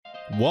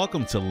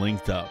Welcome to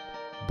Linked Up,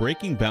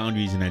 Breaking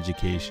Boundaries in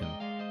Education,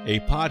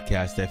 a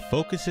podcast that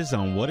focuses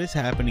on what is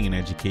happening in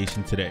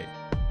education today,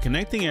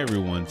 connecting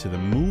everyone to the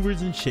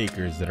movers and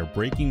shakers that are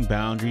breaking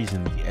boundaries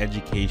in the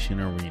education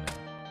arena.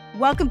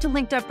 Welcome to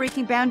Linked Up,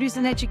 Breaking Boundaries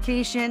in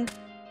Education.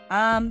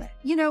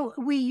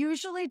 We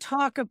usually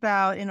talk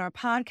about in our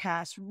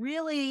podcast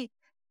really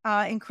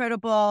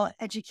incredible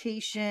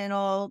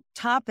educational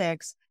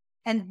topics.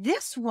 And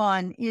this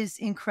one is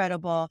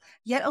incredible,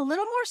 yet a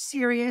little more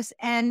serious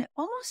and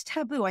almost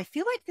taboo. I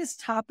feel like this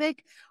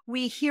topic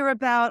we hear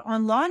about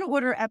on Law and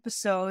Order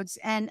episodes,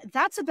 and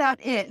that's about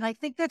it. And I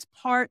think that's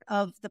part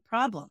of the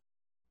problem.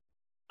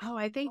 Oh,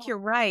 I think you're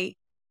right.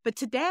 But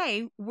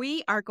today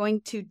we are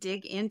going to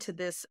dig into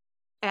this,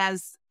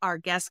 as our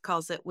guest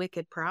calls it,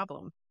 wicked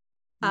problem.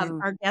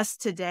 Our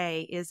guest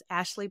today is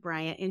Ashley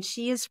Bryant, and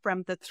she is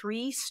from the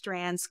Three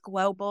Strands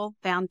Global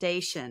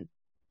Foundation.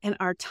 And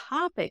our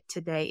topic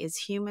today is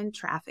human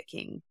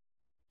trafficking.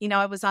 You know,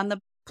 I was on the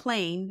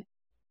plane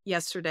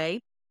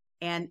yesterday,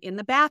 and in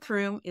the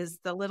bathroom is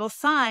the little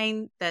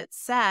sign that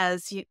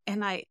says,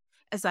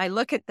 as I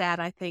look at that,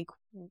 I think,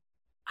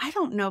 I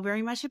don't know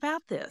very much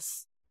about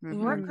this.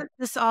 What could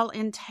this all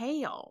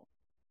entail?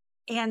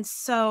 And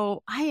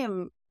so I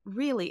am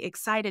really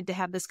excited to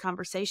have this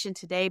conversation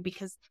today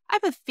because I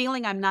have a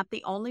feeling I'm not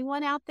the only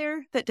one out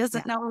there that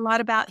doesn't know a lot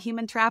about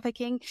human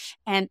trafficking,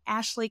 and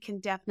Ashley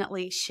can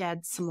definitely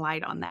shed some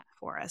light on that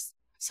for us.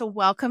 So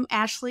welcome,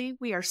 Ashley.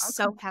 We are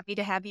so happy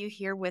to have you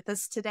here with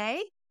us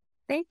today.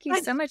 Thank you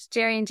so much,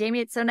 Jerry and Jamie.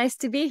 It's so nice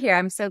to be here.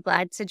 I'm so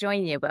glad to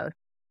join you both.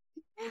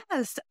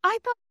 Yes, I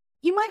thought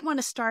you might want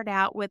to start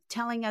out with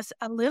telling us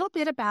a little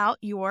bit about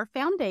your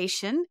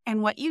foundation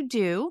and what you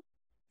do.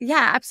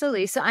 Yeah,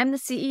 absolutely. So I'm the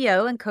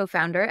CEO and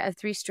co-founder of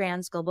Three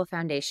Strands Global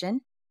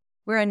Foundation.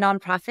 We're a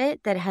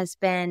nonprofit that has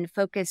been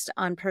focused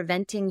on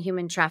preventing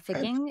human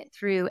trafficking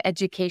through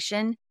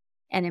education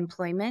and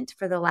employment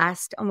for the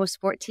last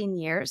almost 14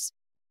 years.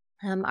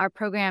 Our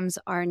programs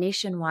are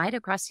nationwide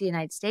across the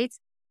United States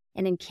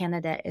and in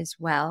Canada as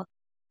well.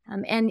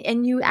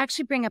 And you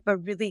actually bring up a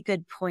really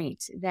good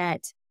point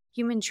that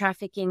human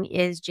trafficking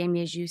is,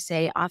 Jamie, as you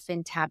say,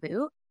 often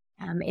taboo.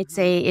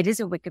 It is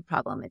a wicked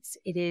problem.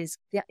 It is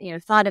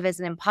thought of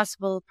as an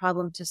impossible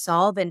problem to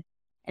solve, and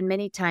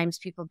many times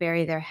people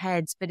bury their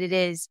heads. But it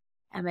is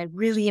a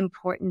really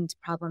important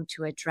problem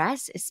to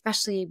address,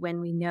 especially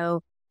when we know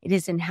it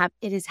is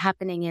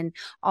happening in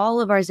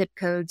all of our zip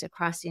codes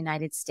across the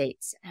United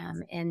States.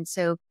 And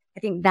so I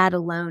think that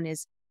alone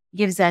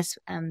gives us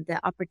the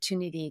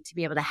opportunity to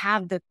be able to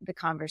have the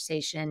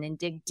conversation and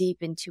dig deep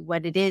into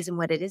what it is and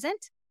what it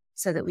isn't,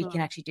 so that we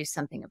can actually do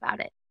something about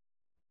it.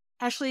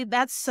 Ashley,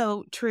 that's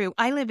so true.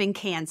 I live in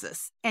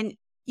Kansas, and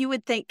you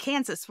would think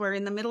Kansas, we're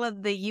in the middle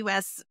of the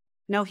U.S.,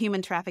 no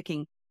human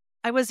trafficking.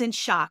 I was in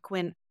shock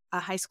when a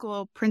high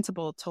school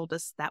principal told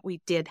us that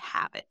we did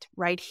have it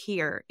right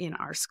here in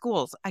our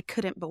schools. I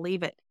couldn't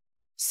believe it.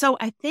 So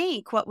I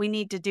think what we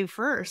need to do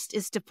first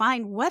is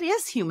define what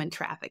is human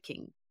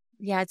trafficking.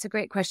 Yeah, it's a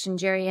great question,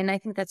 Jerry, and I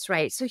think that's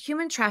right. So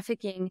human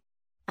trafficking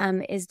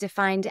is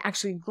defined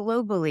actually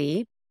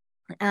globally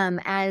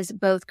as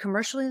both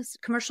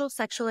commercial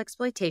sexual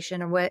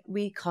exploitation, or what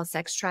we call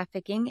sex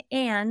trafficking,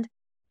 and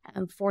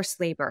forced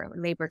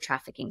labor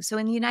trafficking. So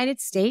in the United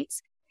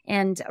States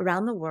and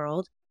around the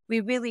world, we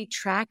really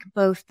track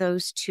both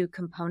those two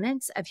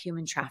components of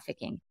human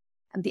trafficking.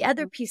 And the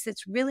other piece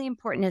that's really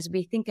important as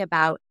we think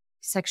about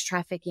sex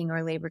trafficking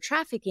or labor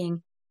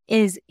trafficking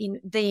is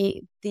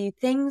the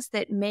things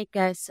that make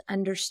us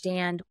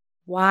understand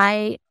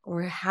why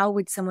or how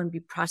would someone be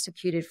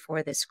prosecuted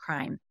for this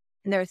crime.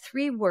 And there are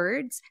three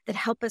words that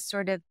help us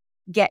sort of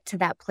get to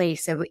that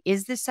place of,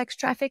 is this sex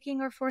trafficking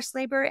or forced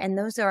labor? And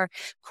those are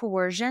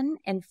coercion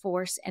and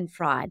force and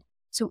fraud.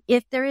 So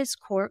if there is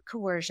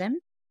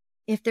coercion,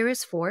 if there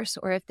is force,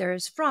 or if there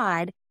is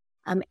fraud,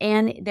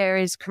 and there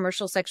is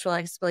commercial sexual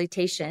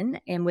exploitation,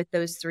 and with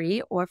those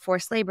three, or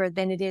forced labor,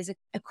 then it is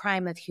a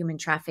crime of human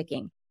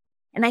trafficking.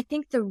 And I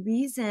think the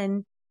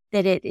reason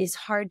that it is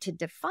hard to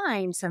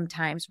define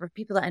sometimes for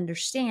people to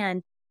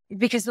understand,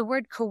 because the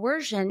word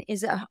coercion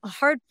is a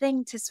hard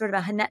thing to sort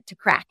of a nut to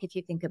crack if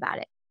you think about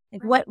it.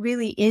 Like, what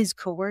really is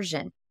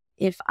coercion?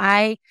 If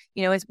as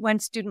one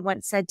student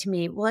once said to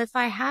me, well, if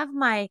I have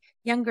my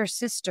younger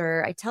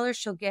sister, I tell her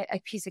she'll get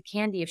a piece of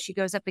candy if she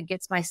goes up and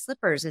gets my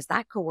slippers. Is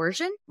that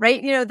coercion?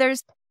 Right?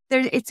 It's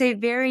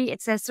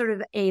a sort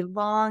of a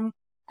long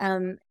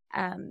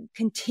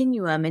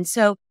continuum. And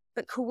so,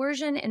 but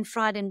coercion and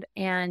fraud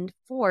and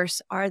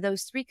force are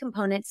those three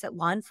components that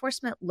law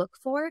enforcement look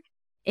for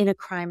in a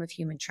crime of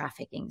human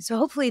trafficking. So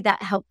hopefully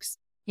that helps.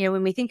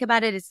 When we think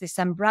about it, it's this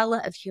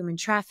umbrella of human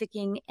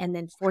trafficking and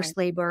then forced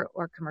labor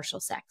or commercial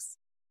sex.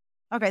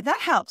 Okay, that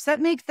helps. That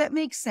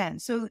makes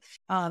sense. So,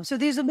 those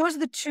are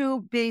the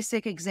two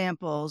basic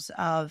examples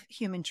of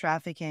human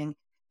trafficking.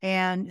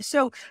 And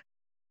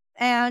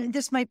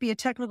this might be a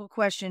technical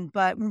question,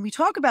 but when we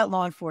talk about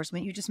law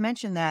enforcement, you just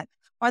mentioned that,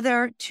 are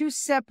there two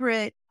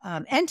separate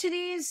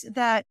entities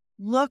that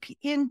look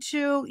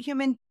into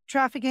human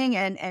trafficking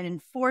and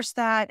enforce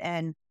that,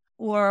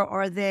 or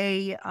are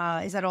they,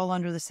 is that all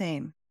under the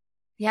same?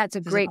 Yeah, it's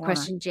a great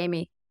question,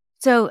 Jamie.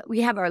 So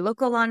we have our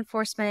local law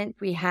enforcement,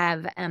 we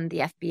have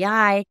the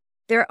FBI.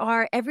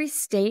 Every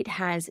state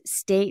has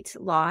state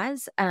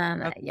laws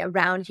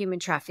around human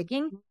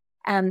trafficking.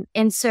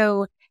 And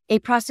so a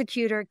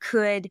prosecutor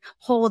could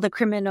hold a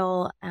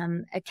criminal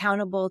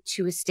accountable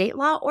to a state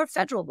law or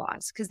federal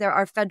laws, because there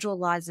are federal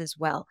laws as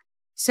well.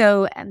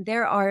 So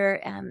there are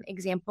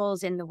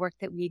examples in the work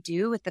that we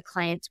do with the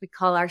clients we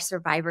call our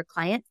survivor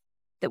clients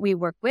that we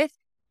work with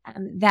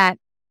that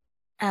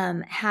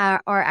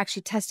are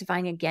actually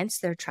testifying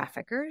against their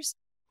traffickers.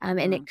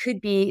 And it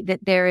could be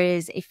that there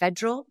is a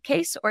federal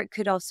case, or it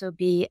could also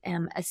be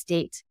a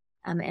state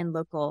and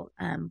local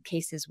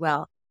case as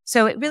well.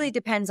 So it really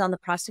depends on the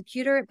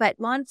prosecutor, but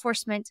law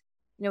enforcement,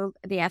 the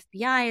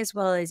FBI, as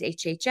well as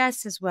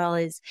HHS, as well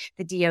as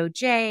the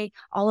DOJ,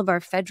 all of our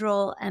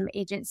federal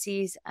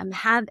agencies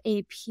have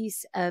a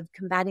piece of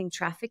combating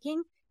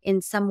trafficking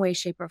in some way,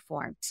 shape, or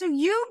form. So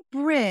you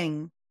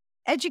bring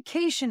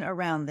education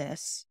around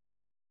this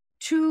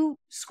to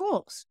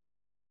schools.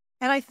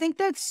 And I think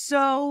that's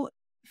so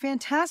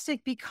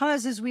fantastic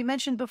because, as we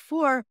mentioned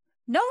before,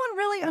 no one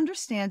really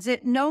understands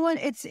it. No one,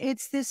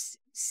 it's this,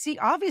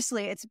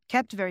 obviously it's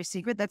kept very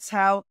secret. That's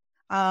how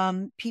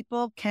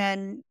people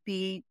can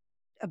be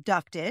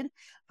abducted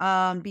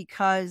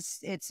because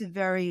it's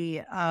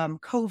very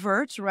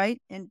covert,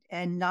 right?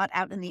 And not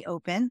out in the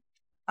open.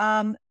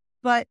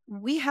 But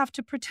we have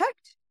to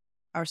protect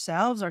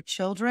ourselves, our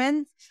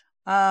children.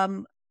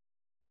 How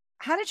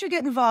did you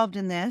get involved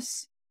in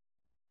this?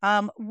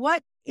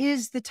 What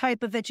is the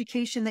type of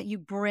education that you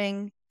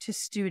bring to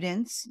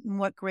students, and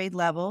what grade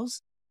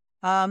levels?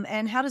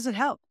 And how does it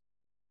help?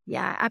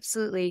 Yeah,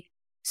 absolutely.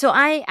 So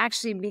I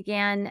actually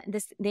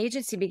the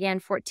agency began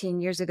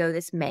 14 years ago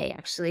this May,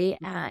 actually.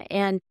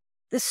 And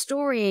the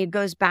story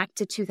goes back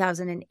to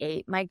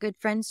 2008. My good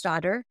friend's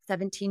daughter,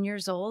 17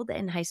 years old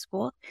in high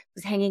school,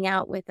 was hanging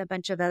out with a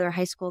bunch of other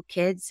high school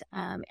kids,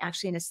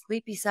 actually in a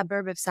sleepy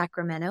suburb of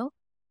Sacramento.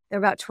 There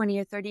were about 20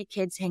 or 30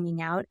 kids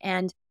hanging out,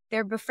 and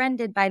they're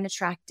befriended by an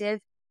attractive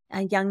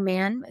young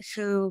man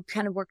who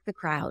kind of worked the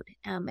crowd.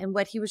 And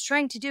what he was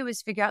trying to do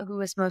is figure out who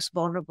was most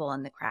vulnerable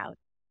in the crowd.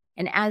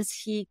 And as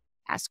he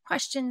asked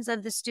questions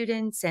of the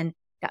students and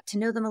got to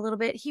know them a little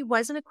bit, he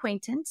was an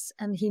acquaintance.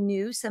 He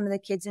knew some of the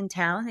kids in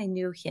town. They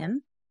knew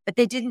him, but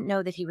they didn't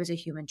know that he was a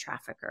human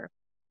trafficker.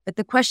 But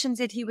the questions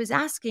that he was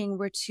asking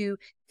were to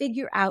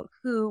figure out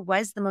who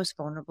was the most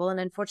vulnerable. And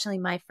unfortunately,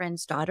 my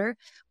friend's daughter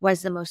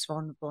was the most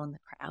vulnerable in the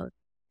crowd.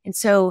 And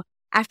so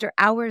after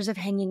hours of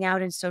hanging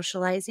out and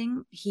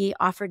socializing, he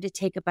offered to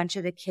take a bunch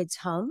of the kids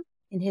home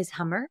in his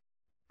Hummer.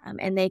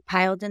 And they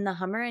piled in the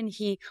Hummer, and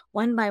he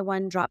one by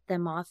one dropped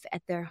them off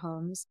at their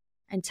homes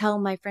until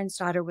my friend's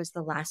daughter was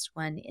the last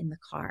one in the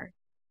car.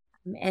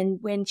 And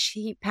when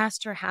she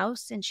passed her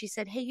house and she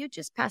said, "Hey, you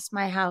just passed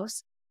my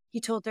house,"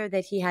 he told her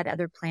that he had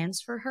other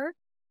plans for her.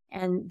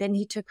 And then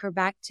he took her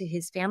back to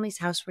his family's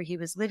house where he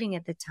was living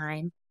at the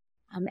time.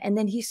 And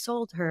then he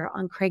sold her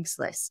on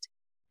Craigslist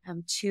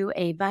to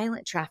a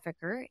violent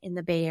trafficker in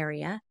the Bay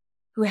Area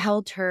who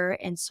held her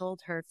and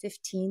sold her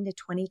 15 to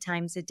 20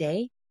 times a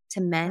day to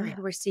men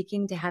who were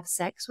seeking to have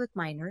sex with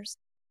minors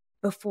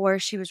before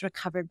she was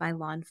recovered by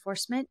law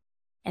enforcement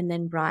and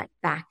then brought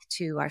back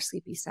to our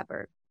sleepy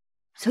suburb.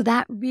 So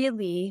that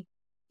really,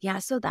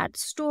 so that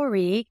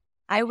story,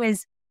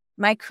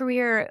 my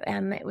career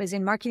was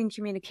in marketing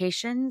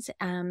communications.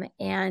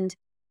 And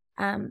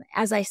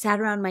as I sat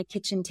around my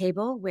kitchen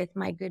table with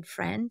my good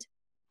friend,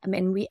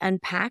 and we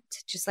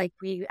unpacked, just like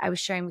I was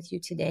sharing with you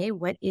today,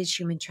 what is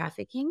human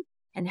trafficking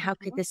and how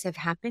could this have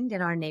happened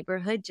in our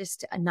neighborhood,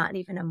 just not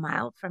even a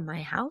mile from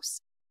my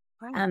house?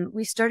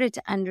 We started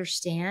to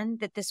understand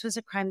that this was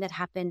a crime that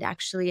happened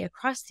actually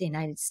across the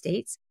United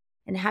States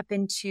and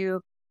happened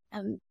to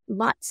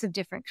lots of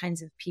different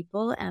kinds of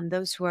people.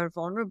 Those who are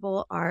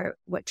vulnerable are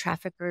what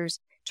traffickers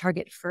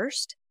target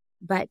first,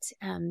 but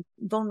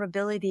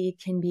vulnerability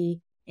can be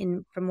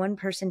from one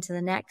person to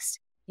the next,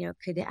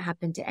 could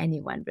happen to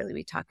anyone, really,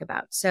 we talk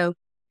about. So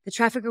the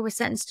trafficker was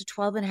sentenced to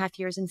 12 and a half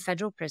years in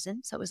federal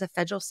prison. So it was a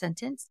federal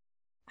sentence.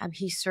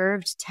 He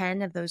served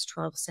 10 of those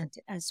 12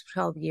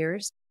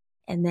 years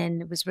and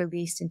then was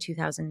released in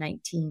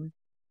 2019.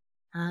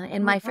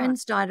 And my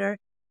friend's daughter,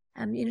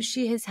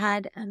 she has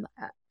had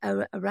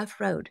a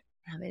rough road.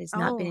 It has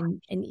not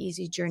been an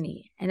easy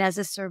journey. And as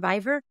a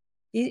survivor,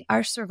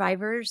 our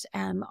survivors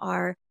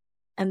are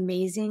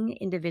amazing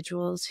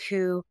individuals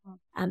who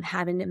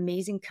have an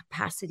amazing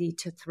capacity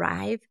to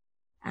thrive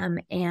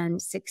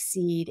and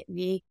succeed.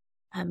 We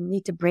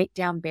need to break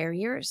down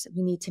barriers.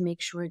 We need to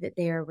make sure that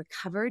they are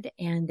recovered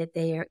and that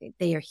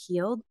they are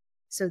healed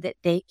so that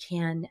they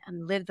can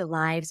live the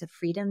lives of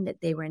freedom that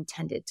they were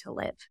intended to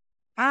live.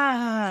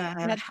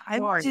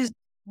 Which is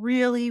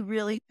really,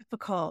 really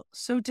difficult.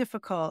 So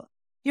difficult.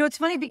 It's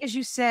funny because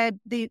you said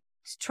they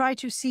try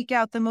to seek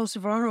out the most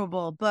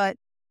vulnerable, but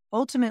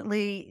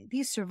ultimately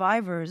these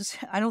survivors,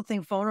 I don't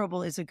think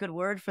vulnerable is a good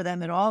word for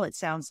them at all. It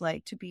sounds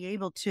like, to be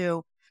able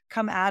to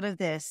come out of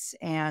this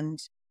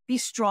and be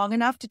strong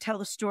enough to tell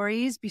the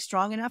stories, be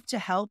strong enough to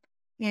help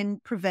in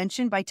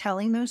prevention by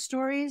telling those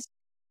stories.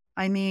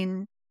 I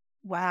mean,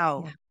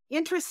 wow. Yeah.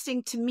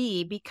 Interesting to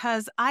me,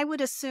 because I would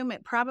assume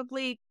it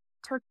probably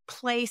took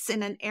place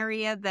in an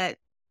area that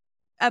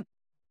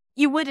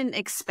you wouldn't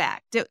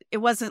expect. It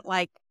wasn't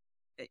like,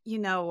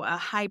 a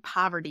high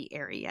poverty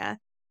area.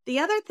 The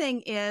other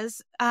thing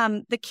is,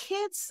 the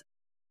kids,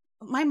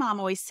 my mom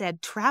always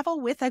said,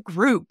 travel with a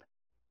group.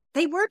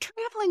 They were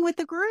traveling with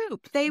a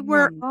group. They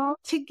were all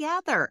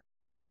together.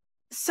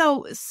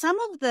 So some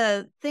of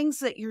the things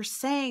that you're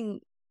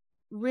saying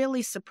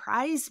really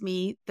surprised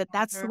me that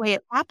that's the way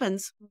it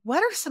happens.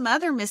 What are some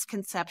other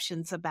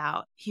misconceptions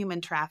about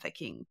human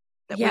trafficking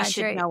that we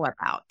should know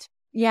about?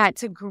 Yeah,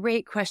 it's a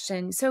great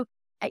question. So,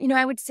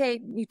 I would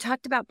say you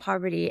talked about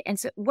poverty. And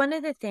so one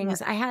of the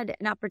things, I had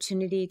an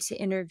opportunity to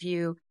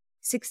interview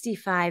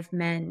 65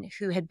 men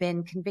who had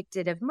been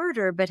convicted of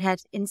murder, but had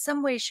in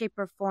some way, shape,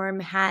 or form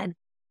had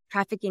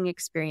trafficking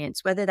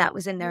experience, whether that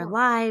was in their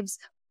lives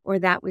or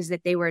that was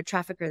that they were a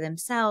trafficker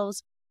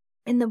themselves.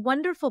 And the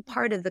wonderful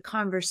part of the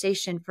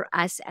conversation for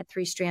us at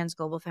Three Strands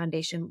Global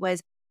Foundation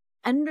was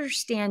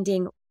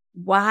understanding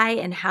why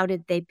and how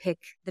did they pick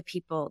the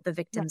people, the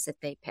victims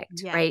that they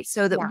picked, right?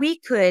 So that we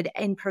could,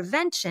 in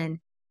prevention,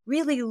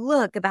 really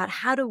look about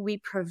how do we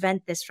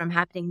prevent this from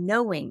happening,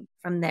 knowing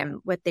from them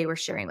what they were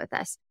sharing with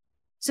us.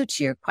 So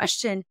to your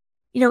question,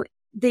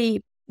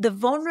 the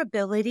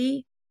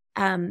vulnerability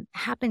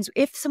happens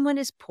if someone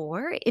is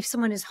poor, if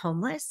someone is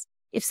homeless,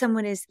 if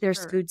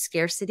there's food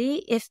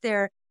scarcity, if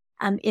there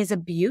is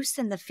abuse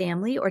in the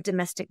family or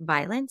domestic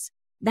violence,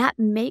 that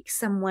makes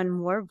someone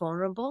more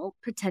vulnerable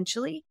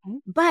potentially.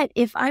 But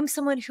if I'm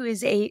someone who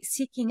is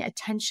seeking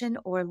attention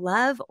or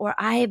love, or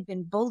I have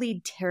been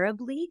bullied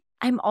terribly,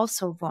 I'm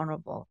also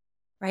vulnerable,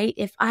 right?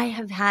 If I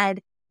have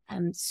had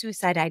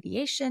suicide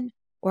ideation,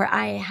 or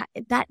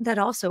that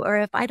also, or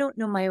if I don't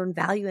know my own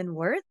value and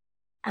worth,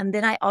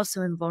 then I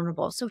also am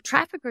vulnerable. So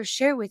traffickers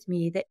share with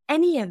me that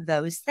any of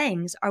those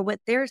things are what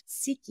they're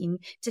seeking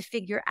to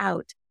figure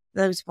out,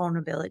 those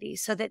vulnerabilities,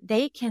 so that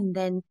they can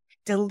then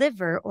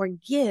deliver or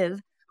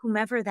give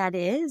whomever that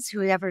is,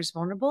 whoever is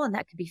vulnerable, and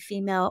that could be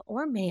female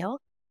or male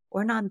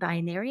or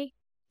non-binary.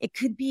 It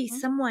could be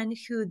someone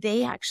who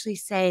they actually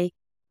say,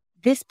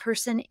 this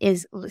person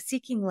is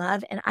seeking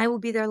love and I will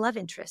be their love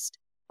interest.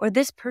 Or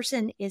this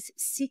person is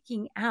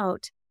seeking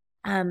out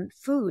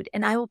food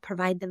and I will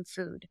provide them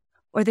food.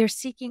 Or they're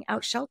seeking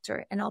out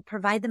shelter and I'll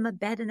provide them a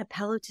bed and a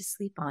pillow to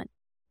sleep on.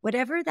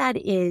 Whatever that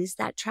is,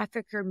 that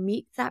trafficker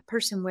meets that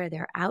person where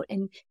they're out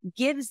and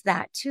gives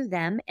that to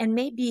them, and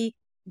maybe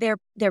their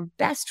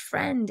best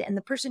friend and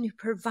the person who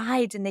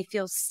provides, and they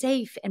feel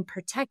safe and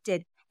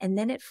protected. And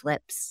then it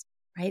flips,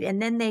 right?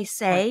 And then they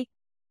say,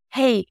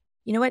 hey,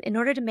 you know what? In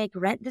order to make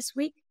rent this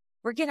week,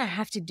 we're going to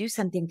have to do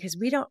something because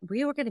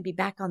we were going to be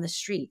back on the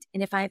street.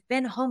 And if I've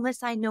been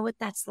homeless, I know what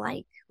that's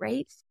like,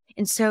 right?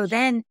 And so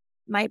then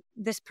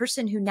this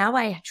person who now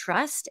I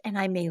trust and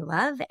I may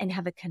love and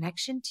have a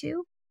connection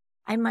to,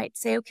 I might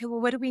say, okay,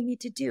 well, what do we need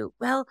to do?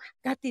 Well,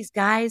 got these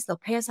guys, they'll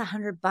pay us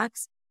 $100.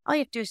 All you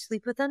have to do is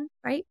sleep with them,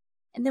 right?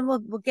 And then we'll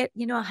get,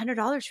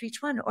 $100 for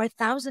each one, or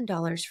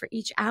 $1,000 for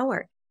each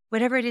hour,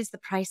 whatever it is, the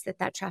price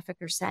that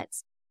trafficker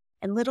sets.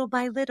 And little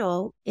by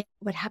little,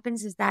 what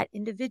happens is that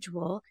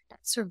individual,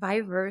 that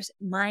survivor's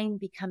mind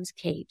becomes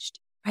caged,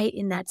 right,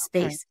 in that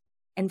space.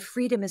 And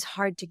freedom is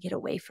hard to get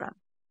away from.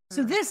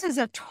 So this is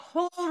a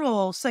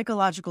total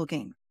psychological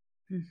game.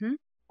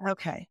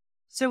 Okay.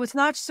 So it's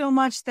not so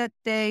much that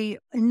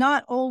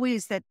not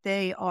always that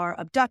they are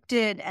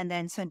abducted and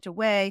then sent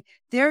away.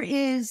 There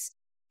is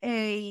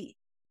a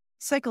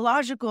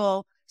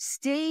psychological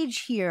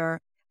stage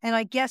here. And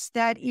I guess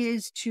that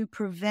is to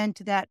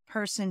prevent that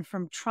person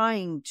from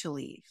trying to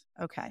leave.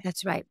 Okay.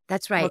 That's right.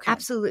 Okay.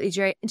 Absolutely,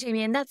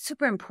 Jamie. And that's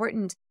super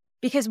important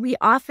because we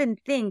often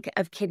think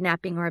of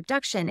kidnapping or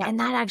abduction, and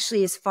that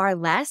actually is far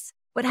less.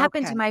 What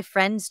happened to my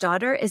friend's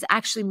daughter is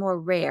actually more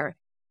rare.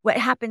 What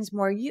happens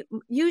more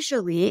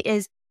usually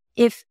is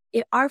if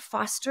our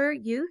foster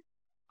youth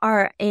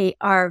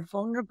are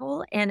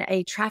vulnerable and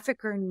a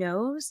trafficker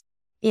knows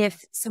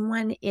if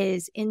someone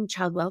is in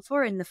child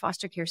welfare in the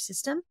foster care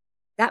system,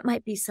 that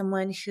might be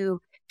someone who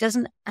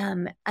doesn't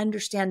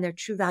understand their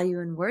true value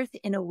and worth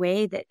in a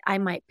way that I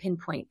might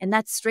pinpoint. And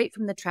that's straight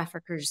from the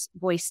trafficker's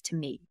voice to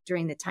me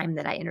during the time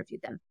that I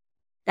interviewed them.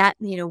 That,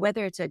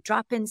 whether it's a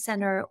drop-in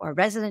center or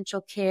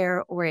residential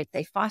care or it's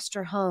a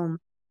foster home,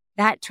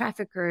 that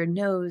trafficker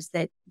knows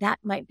that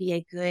might be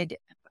a good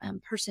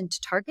person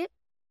to target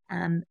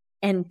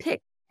and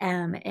pick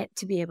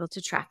to be able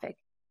to traffic.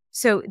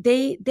 So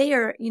they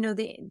are,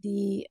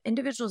 the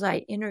individuals I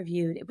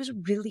interviewed, it was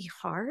really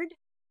hard,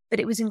 but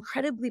it was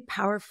incredibly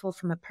powerful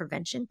from a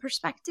prevention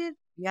perspective,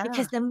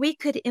 because then we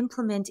could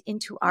implement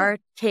into our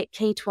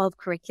K-12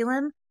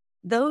 curriculum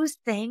those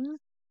things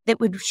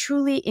that would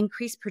truly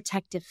increase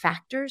protective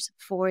factors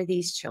for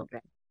these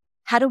children.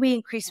 How do we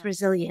increase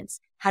resilience?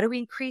 How do we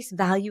increase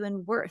value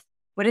and worth?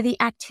 What are the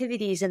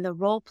activities and the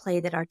role play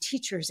that our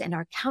teachers and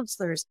our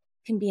counselors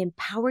can be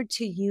empowered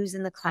to use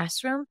in the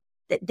classroom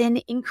that then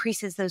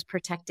increases those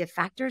protective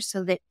factors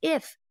so that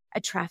if a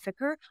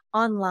trafficker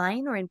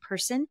online or in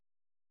person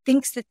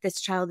thinks that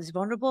this child is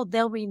vulnerable,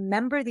 they'll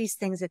remember these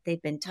things that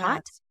they've been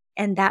taught,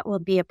 and that will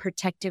be a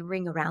protective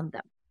ring around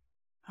them.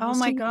 Oh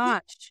my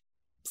gosh.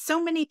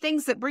 So many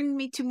things that bring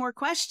me to more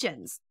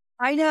questions.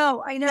 I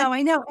know. And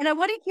I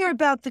want to hear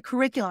about the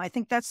curriculum. I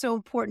think that's so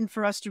important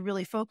for us to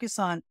really focus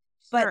on.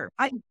 But Sure.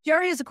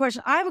 Jerry has a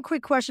question. I have a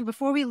quick question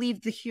before we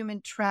leave the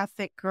human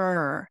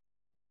trafficker.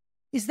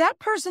 Is that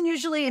person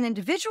usually an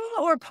individual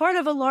or part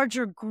of a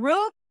larger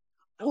group,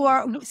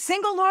 or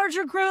single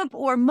larger group,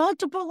 or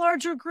multiple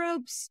larger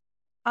groups?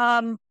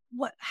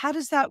 How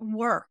does that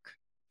work?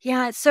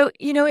 Yeah. So,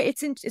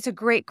 it's a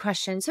great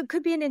question. So it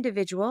could be an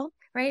individual,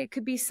 right? It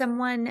could be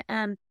someone,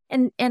 and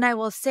I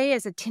will say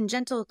as a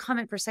tangential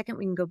comment for a second,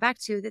 we can go back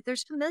to that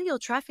there's familial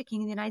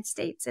trafficking in the United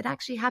States. It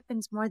actually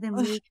happens more than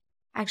we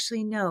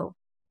actually know.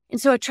 And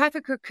so a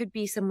trafficker could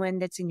be someone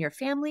that's in your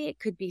family. It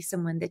could be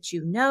someone that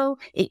you know.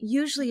 It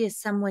usually is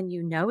someone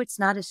you know. It's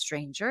not a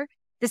stranger.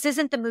 This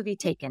isn't the movie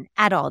Taken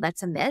at all.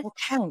 That's a myth.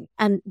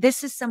 Okay.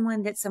 This is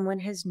someone that someone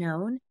has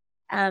known.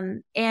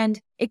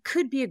 And it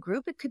could be a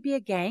group. It could be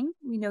a gang.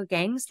 We know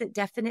gangs that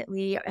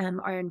definitely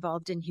are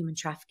involved in human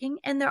trafficking.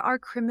 And there are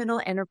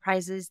criminal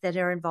enterprises that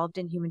are involved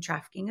in human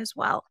trafficking as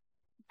well.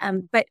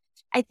 But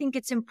I think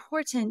it's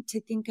important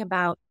to think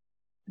about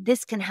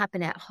this can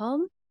happen at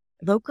home,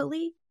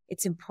 locally.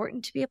 It's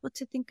important to be able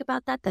to think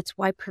about that. That's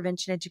why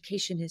prevention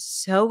education is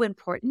so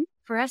important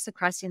for us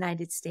across the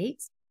United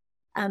States.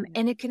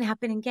 And it can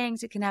happen in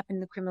gangs. It can happen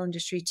in the criminal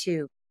industry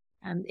too.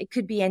 It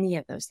could be any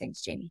of those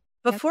things, Jamie.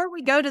 Before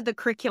we go to the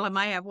curriculum,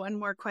 I have one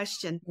more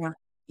question. Yeah.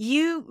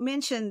 You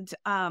mentioned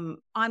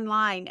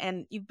online,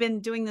 and you've been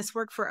doing this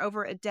work for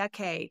over a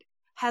decade.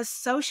 Has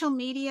social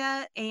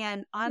media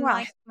and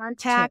online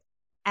contact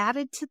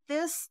added to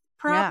this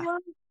problem?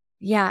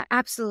 Yeah,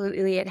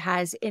 absolutely. It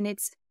has. And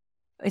it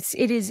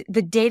is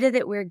the data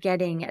that we're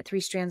getting at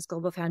Three Strands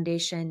Global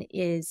Foundation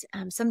is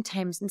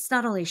sometimes, it's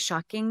not only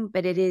shocking,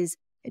 but it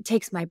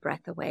takes my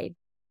breath away.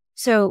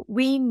 So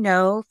we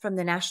know from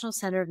the National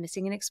Center of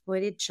Missing and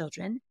Exploited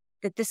Children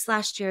that this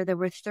last year, there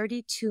were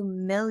 32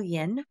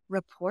 million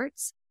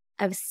reports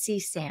of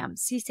CSAM.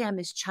 CSAM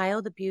is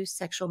child abuse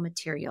sexual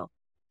material.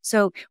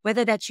 So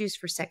whether that's used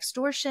for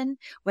sextortion,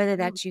 whether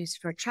that's used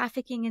for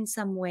trafficking in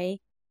some way,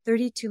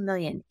 32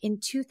 million. In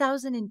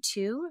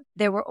 2002,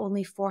 there were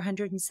only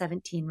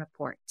 417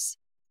 reports.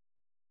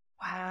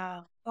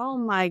 Wow. Oh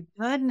my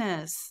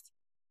goodness.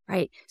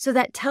 Right. So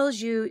that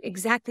tells you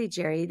exactly,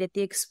 Jerry, that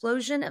the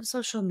explosion of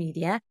social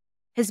media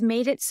has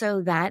made it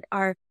so that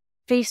our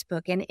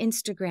Facebook and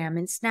Instagram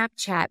and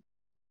Snapchat,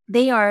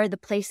 they are the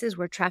places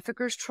where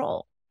traffickers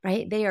troll,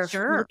 right? They are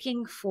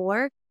looking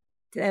for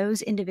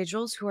those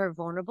individuals who are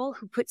vulnerable,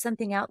 who put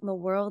something out in the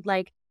world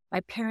like, my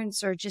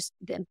parents are just,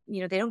 they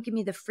don't give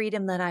me the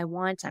freedom that I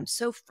want. I'm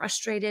so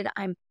frustrated.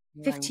 I'm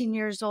 15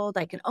 years old.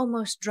 I can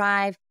almost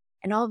drive.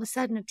 And all of a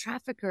sudden a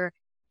trafficker,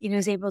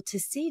 is able to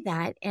see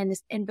that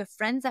and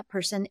befriends that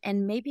person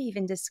and maybe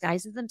even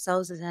disguises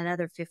themselves as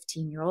another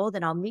 15-year-old.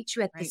 And I'll meet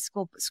you at the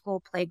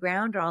school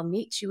playground, or I'll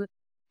meet you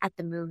at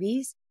the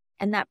movies.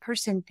 And that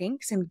person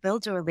thinks and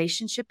builds a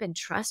relationship and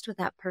trust with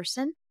that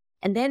person.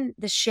 And then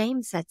the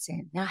shame sets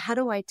in. Now, how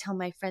do I tell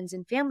my friends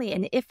and family?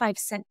 And if I've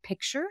sent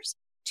pictures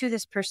to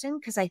this person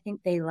because I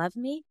think they love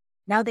me,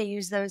 now they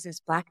use those as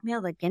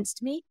blackmail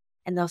against me,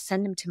 and they'll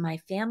send them to my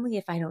family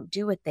if I don't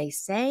do what they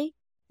say.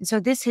 And so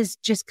this has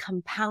just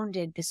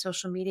compounded the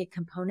social media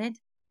component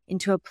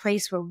into a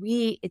place where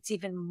it's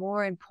even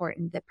more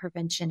important that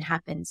prevention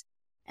happens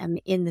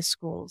in the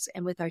schools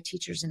and with our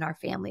teachers and our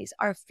families.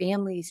 Our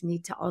families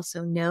need to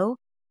also know,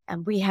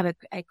 and we have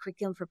a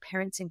curriculum for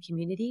parents and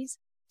communities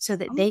so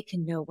that they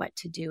can know what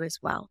to do as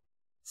well.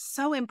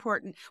 So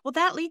important. Well,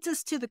 that leads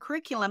us to the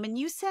curriculum, and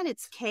you said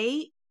it's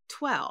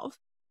K-12.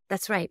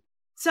 That's right.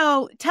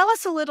 So tell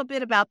us a little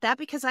bit about that,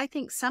 because I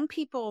think some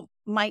people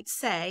might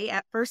say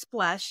at first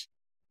blush,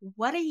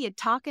 what are you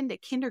talking to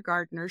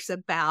kindergartners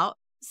about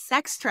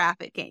sex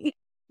trafficking?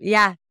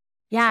 Yeah.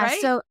 Right?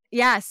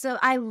 So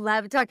I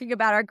love talking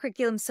about our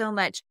curriculum so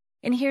much.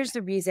 And here's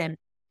the reason,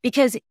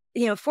 because,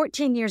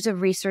 14 years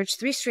of research,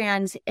 Three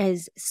Strands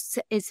is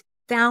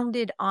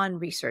founded on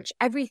research.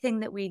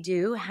 Everything that we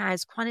do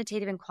has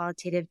quantitative and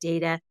qualitative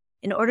data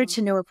in order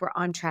to know if we're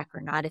on track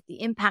or not, if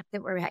the impact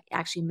that we're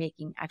actually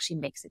making actually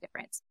makes a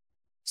difference.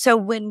 So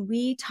when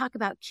we talk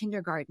about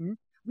kindergarten,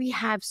 we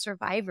have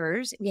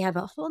survivors. We have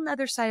a whole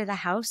nother side of the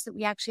house that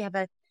we actually have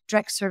a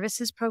direct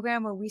services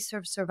program where we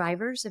serve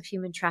survivors of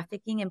human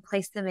trafficking and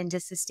place them into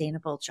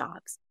sustainable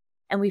jobs.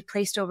 And we've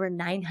placed over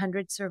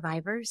 900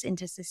 survivors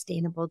into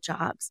sustainable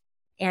jobs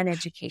and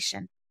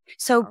education.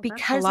 So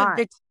because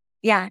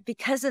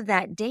of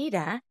that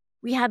data,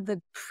 we have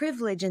the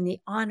privilege and the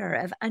honor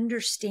of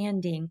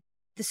understanding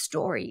the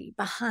story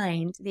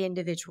behind the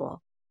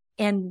individual.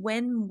 And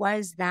when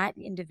was that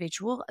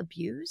individual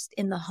abused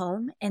in the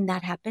home? And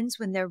that happens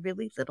when they're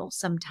really little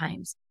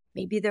sometimes.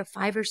 Maybe they're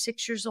 5 or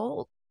 6 years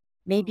old.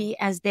 Maybe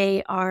as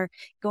they are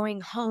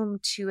going home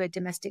to a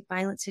domestic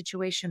violence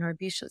situation or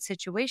abuse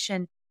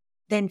situation,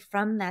 then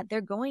from that,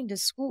 they're going to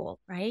school,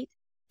 right?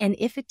 And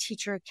if a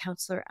teacher or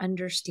counselor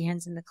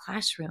understands in the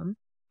classroom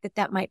that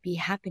that might be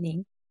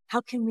happening,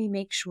 how can we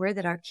make sure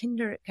that our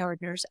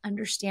kindergartners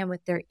understand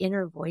what their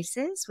inner voice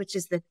is, which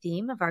is the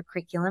theme of our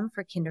curriculum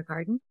for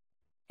kindergarten,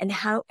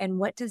 and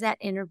what does that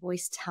inner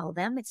voice tell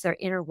them? It's their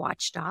inner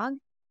watchdog.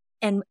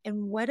 And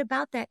what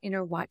about that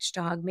inner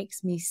watchdog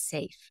makes me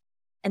safe?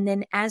 And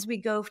then as we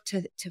go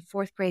to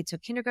fourth grade, so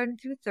kindergarten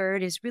through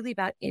third is really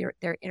about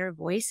their inner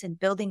voice and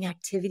building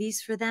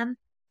activities for them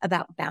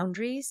about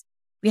boundaries.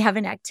 We have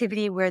an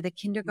activity where the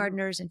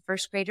kindergartners and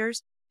first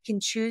graders can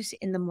choose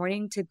in the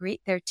morning to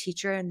greet their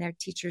teacher and their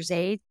teacher's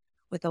aide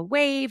with a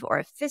wave or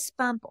a fist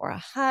bump or a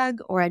hug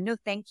or a no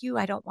thank you,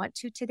 I don't want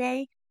to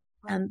today.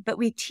 But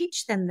we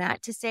teach them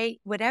that to say,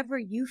 whatever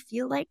you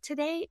feel like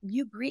today,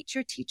 you greet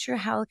your teacher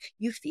how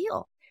you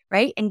feel,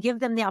 right? And give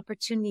them the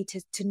opportunity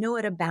to know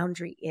what a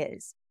boundary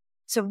is.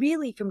 So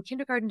really from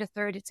kindergarten to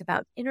third, it's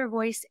about inner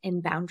voice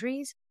and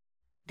boundaries.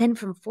 Then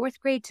from fourth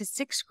grade to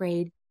sixth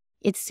grade,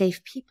 it's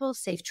safe people,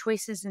 safe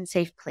choices, and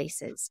safe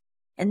places.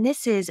 And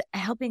this is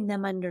helping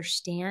them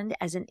understand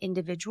as an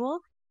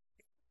individual,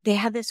 they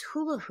have this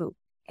hula hoop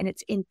and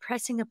it's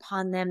impressing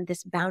upon them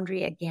this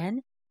boundary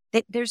again,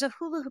 that there's a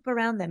hula hoop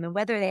around them. And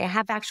whether they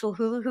have actual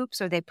hula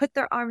hoops or they put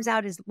their arms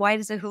out as wide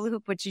as a hula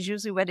hoop, which is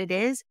usually what it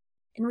is.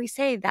 And we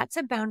say that's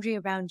a boundary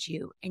around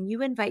you. And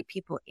you invite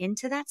people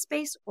into that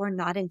space or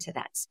not into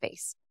that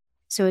space.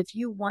 So if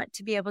you want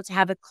to be able to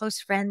have a close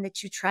friend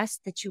that you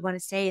trust, that you want to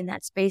say in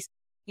that space,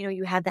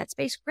 you have that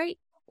space, great.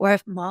 Or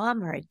if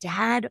mom or a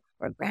dad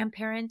or a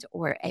grandparent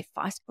or a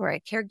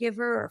caregiver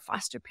or a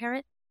foster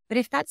parent. But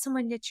if that's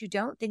someone that you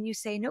don't, then you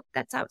say, nope,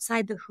 that's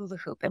outside the hula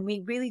hoop. And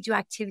we really do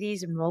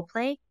activities and role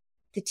play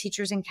the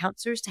teachers and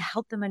counselors to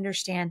help them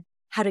understand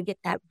how to get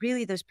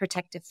those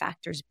protective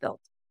factors built.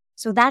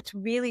 So that's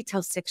really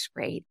till sixth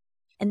grade.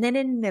 And then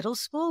in middle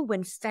school,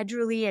 when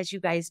federally, as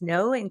you guys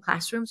know, in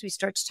classrooms, we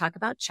start to talk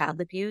about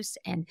child abuse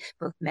and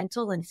both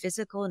mental and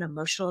physical and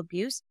emotional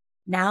abuse.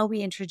 Now we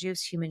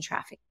introduce human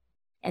trafficking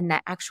and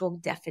that actual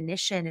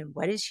definition and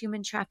what is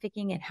human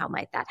trafficking and how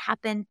might that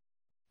happen.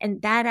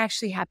 And that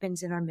actually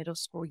happens in our middle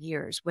school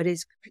years. What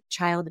is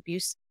child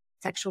abuse,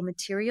 sexual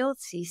material,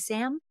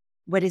 CSAM?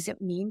 What does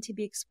it mean to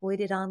be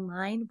exploited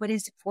online? What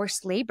is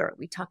forced labor?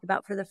 We talk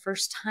about for the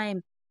first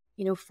time,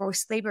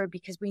 forced labor,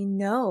 because we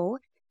know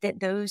that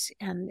those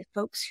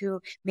folks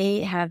who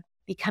may have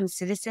become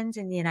citizens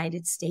in the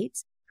United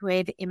States, who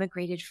have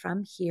immigrated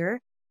from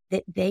here,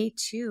 that they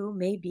too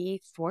may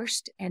be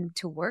forced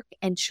to work,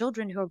 and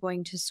children who are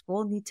going to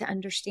school need to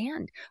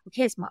understand,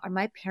 okay, are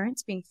my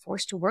parents being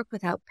forced to work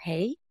without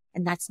pay?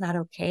 And that's not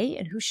okay.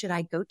 And who should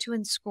I go to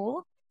in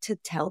school to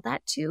tell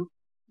that to?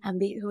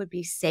 Who would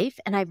be safe.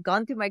 And I've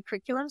gone through my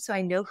curriculum, so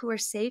I know who are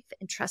safe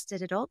and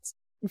trusted adults.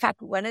 In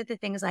fact, one of the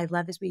things I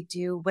love is we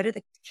do, what are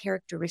the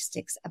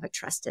characteristics of a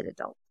trusted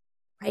adult,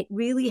 right?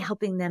 Really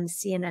helping them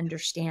see and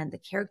understand the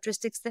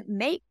characteristics that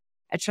make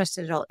a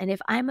trusted adult. And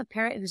if I'm a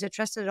parent who's a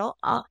trusted adult,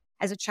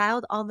 as a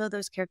child, I'll know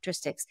those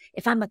characteristics.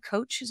 If I'm a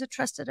coach who's a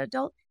trusted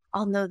adult,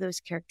 I'll know those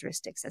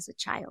characteristics as a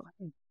child.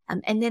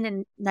 And then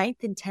in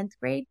 9th and 10th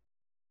grade,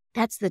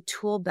 that's the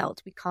tool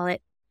belt. We call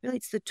it, really,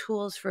 it's the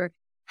tools for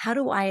how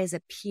do I, as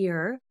a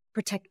peer,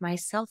 protect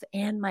myself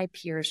and my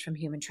peers from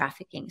human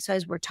trafficking. So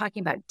as we're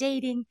talking about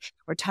dating,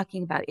 we're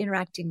talking about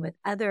interacting with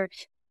other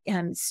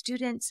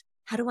students,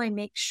 how do I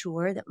make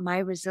sure that my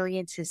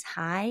resilience is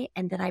high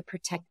and that I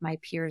protect my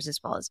peers as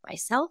well as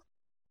myself?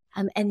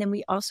 And then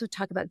we also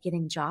talk about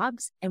getting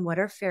jobs and what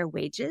are fair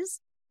wages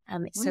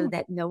so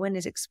that no one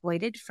is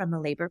exploited from a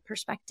labor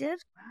perspective.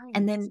 Right.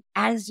 And then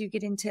as you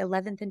get into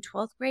 11th and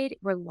 12th grade,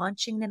 we're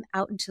launching them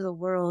out into the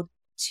world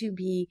to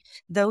be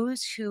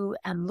those who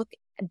look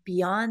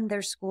beyond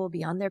their school,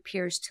 beyond their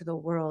peers to the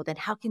world. And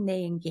how can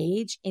they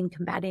engage in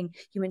combating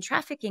human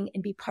trafficking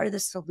and be part of the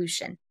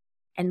solution?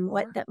 And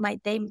what that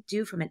might they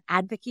do from an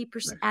advocacy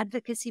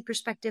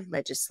perspective,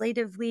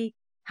 legislatively?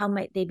 How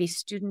might they be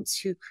students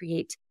who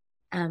create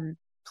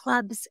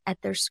clubs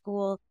at their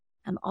school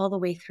all the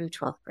way through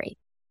 12th grade?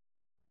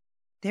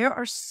 There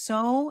are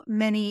so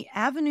many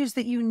avenues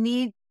that you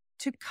need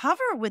to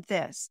cover with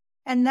this.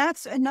 And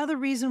that's another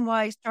reason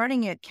why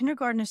starting at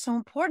kindergarten is so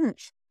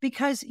important,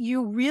 because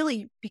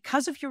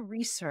because of your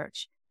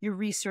research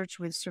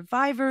with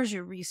survivors,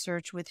 your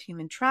research with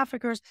human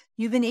traffickers,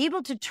 you've been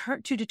able to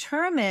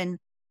determine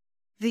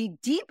the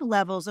deep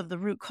levels of the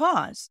root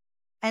cause.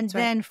 And that's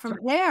then from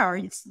there,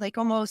 it's like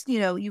almost,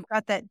 you've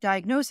got that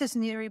diagnosis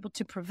and you're able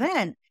to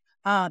prevent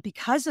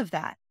because of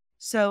that.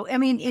 So, I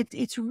mean,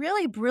 it's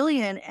really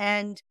brilliant.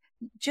 And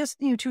just,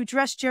 to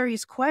address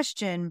Jerry's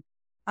question,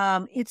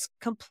 it's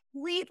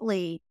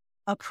completely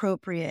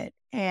appropriate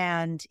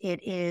and it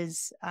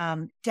is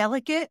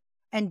delicate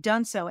and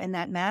done so in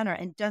that manner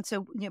and done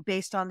so,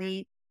 based on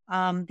the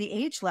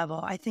age level.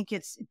 I think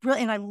it's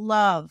brilliant. And I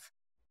love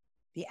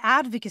the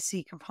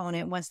advocacy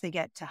component once they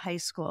get to high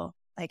school.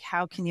 Like,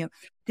 how can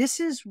this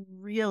is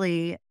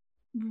really,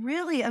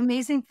 really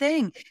amazing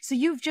thing. So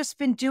you've just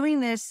been doing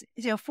this,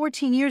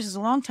 14 years is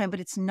a long time, but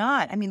it's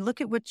not. I mean,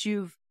 look at what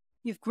you've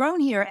grown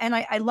here. And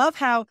I love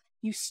how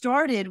you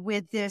started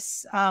with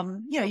this,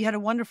 you had a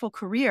wonderful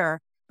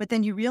career, but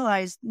then you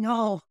realized,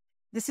 no,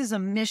 this is a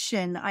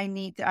mission.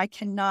 I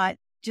cannot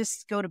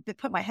just go to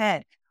put my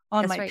head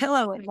on my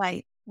pillow at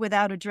night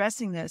without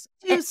addressing this.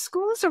 Do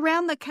schools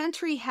around the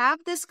country have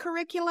this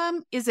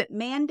curriculum? Is it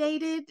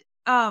mandated?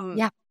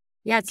 Yeah,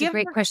 it's a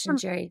great question,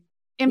 Jerry.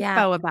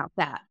 Info about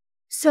that.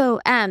 So,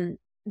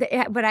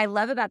 what I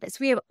love about this,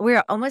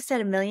 we're almost at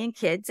 1 million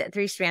kids at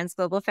Three Strands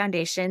Global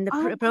Foundation.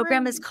 The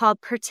program is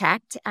called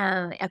Protect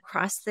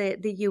across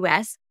the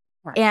U.S.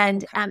 Right.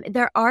 And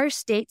there are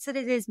states that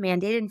it is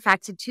mandated. In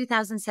fact, in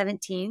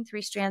 2017,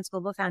 Three Strands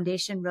Global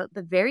Foundation wrote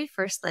the very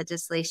first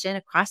legislation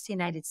across the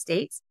United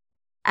States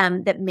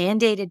that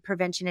mandated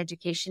prevention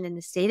education in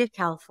the state of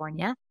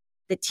California.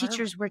 The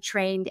teachers were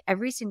trained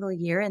every single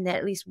year, and that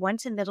at least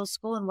once in middle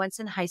school and once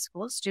in high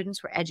school,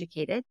 students were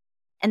educated.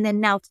 And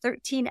then now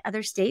 13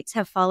 other states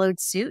have followed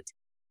suit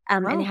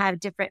and have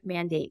different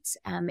mandates.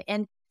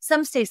 And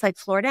some states like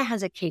Florida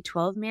has a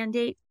K-12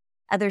 mandate.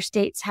 Other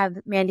states have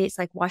mandates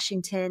like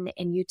Washington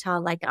and Utah,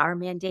 like our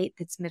mandate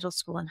that's middle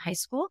school and high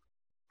school.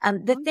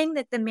 The thing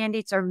that the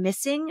mandates are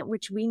missing,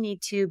 which we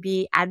need to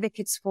be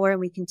advocates for and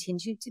we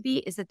continue to be,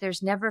 is that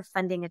there's never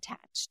funding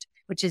attached,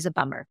 which is a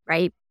bummer,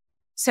 right?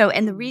 So,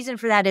 and the reason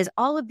for that is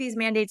all of these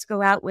mandates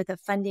go out with a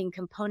funding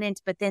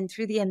component, but then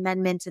through the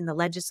amendment in the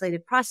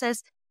legislative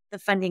process, the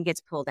funding gets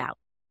pulled out.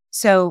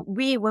 So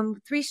when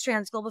Three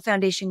Strands Global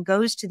Foundation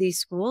goes to these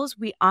schools,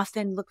 we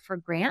often look for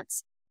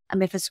grants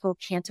if a school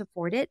can't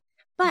afford it.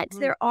 But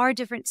there are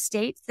different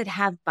states that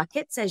have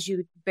buckets, as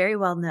you very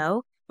well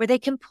know, where they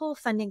can pull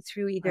funding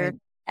through either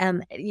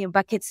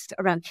buckets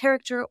around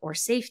character or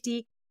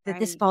safety that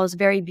this falls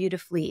very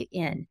beautifully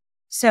in.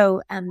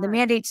 So the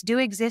mandates do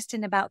exist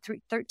in about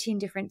 13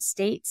 different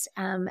states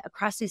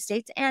across these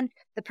states. And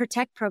the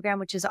Protect program,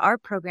 which is our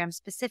program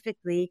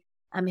specifically,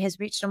 has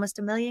reached almost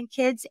 1 million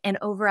kids and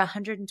over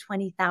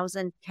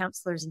 120,000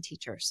 counselors and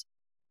teachers.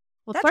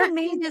 Well,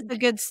 13 is a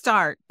good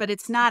start, but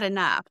it's not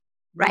enough.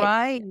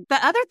 Right.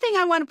 The other thing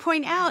I want to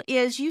point out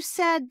is you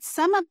said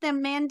some of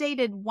them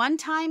mandated one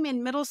time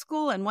in middle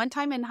school and one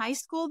time in high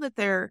school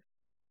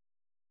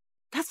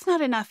that's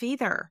not enough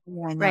either.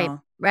 Yeah, I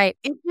know. Right.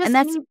 It just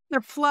needs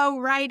to flow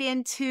right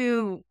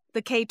into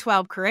the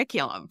K-12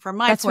 curriculum from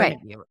my point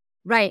of view.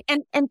 Right.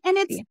 And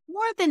it's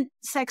more than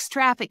sex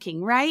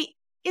trafficking, right?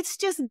 It's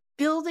just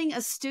building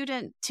a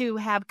student to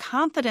have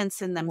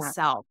confidence in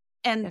themselves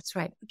and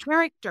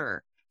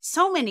character.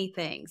 So many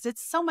things.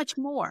 It's so much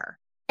more.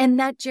 And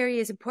that, Jerry,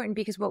 is important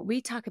because what we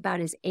talk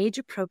about is age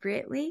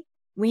appropriately.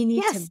 We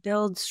need to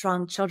build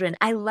strong children.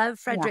 I love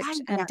Frederick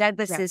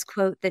Douglass's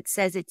quote that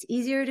says it's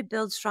easier to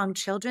build strong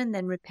children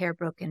than repair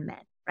broken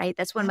men, right?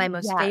 That's one of my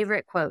most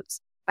favorite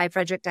quotes by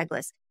Frederick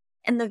Douglass.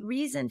 And the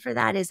reason for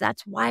that is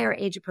that's why our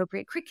age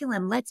appropriate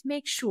curriculum, let's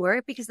make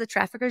sure, because the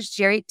traffickers,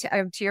 Jerry,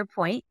 to your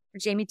point, or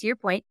Jamie, to your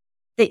point,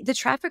 the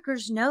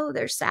traffickers know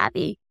they're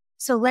savvy.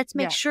 So let's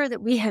make sure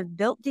that we have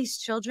built these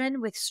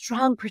children with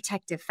strong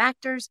protective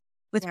factors,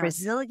 with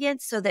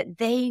resilience, so that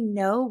they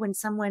know when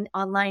someone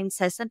online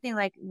says something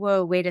like,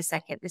 whoa, wait a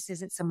second, this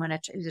isn't someone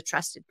who's a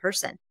trusted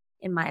person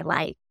in my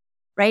life,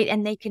 right?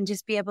 And they can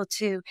just be able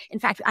to, in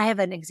fact, I have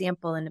an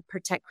example in a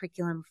Protect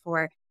curriculum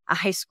for a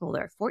high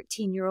schooler,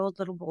 14-year-old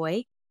little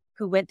boy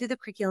who went through the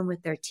curriculum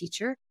with their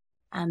teacher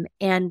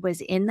and was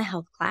in the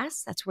health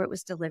class. That's where it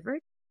was delivered.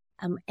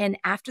 And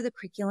after the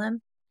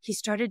curriculum, he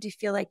started to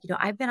feel like,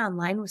 I've been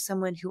online with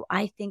someone who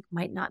I think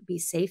might not be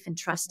safe and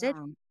trusted.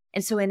 Wow.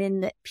 And so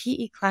in the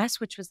PE class,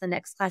 which was the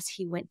next class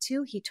he went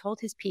to, he told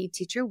his PE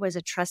teacher was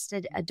a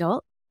trusted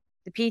adult.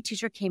 The PE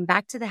teacher came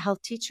back to the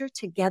health teacher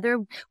together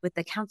with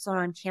the counselor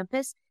on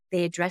campus.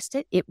 They addressed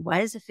it. It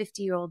was a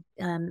 50-year-old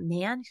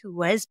man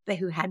who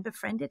had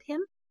befriended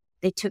him.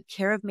 They took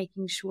care of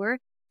making sure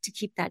to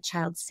keep that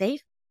child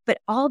safe, but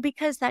all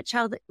because that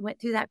child went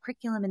through that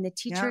curriculum and the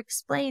teacher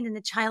explained and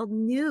the child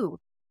knew,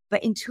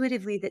 but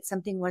intuitively, that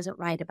something wasn't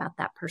right about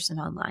that person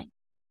online.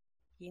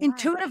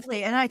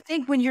 Intuitively. And I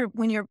think when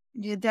you're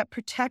that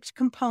protect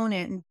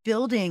component and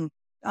building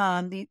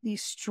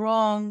these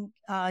strong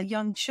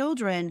young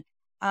children,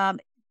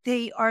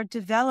 they are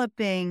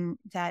developing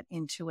that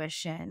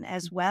intuition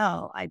as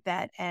well, I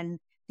bet. And,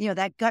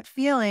 that gut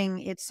feeling,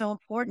 it's so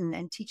important.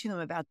 And teaching them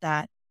about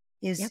that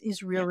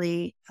is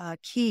really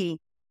key.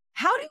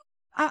 How do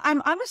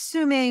I'm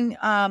assuming,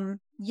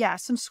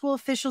 some school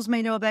officials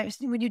may know about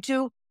when you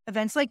do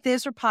events like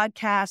this or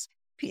podcasts,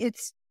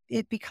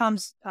 it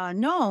becomes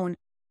known.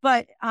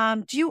 But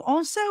do you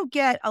also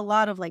get a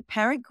lot of like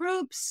parent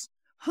groups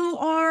who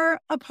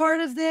are a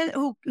part of this,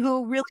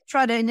 who really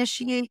try to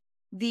initiate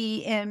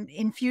the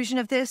infusion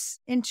of this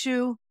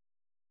into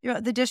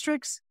the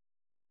districts?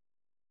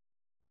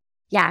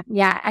 Yeah.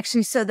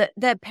 Actually, so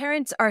the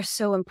parents are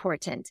so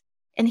important.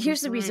 And here's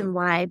the reason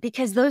why,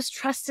 because those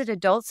trusted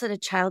adults that a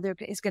child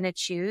is going to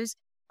choose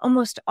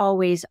almost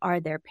always are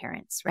their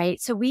parents, right?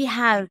 So we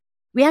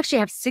actually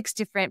have 6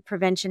 different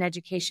prevention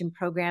education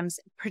programs.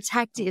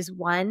 Protect is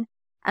one.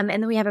 And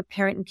then we have a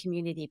parent and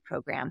community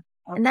program.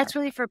 Okay. And that's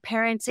really for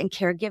parents and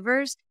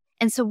caregivers.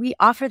 And so we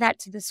offer that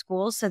to the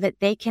schools so that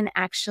they can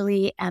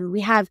actually,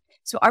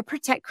 so our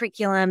Protect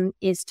curriculum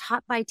is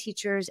taught by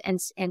teachers and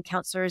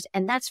counselors,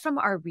 and that's from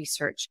our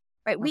research,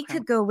 right? We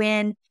could go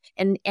in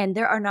and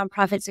there are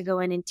nonprofits that go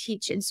in and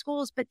teach in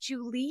schools, but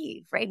you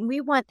leave, right? And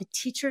we want the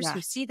teachers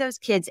who see those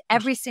kids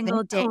every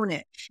single day own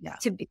it.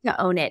 to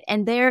own it.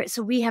 And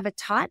so we have a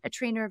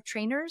trainer of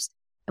trainers,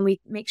 and we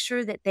make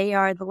sure that they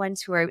are the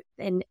ones who are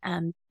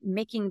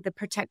making the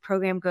Protect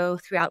program go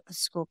throughout the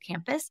school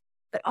campus,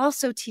 but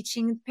also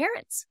teaching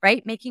parents,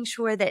 right? Making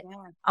sure that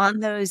on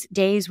those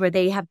days where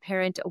they have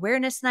parent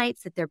awareness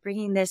nights, that they're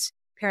bringing this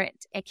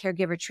parent and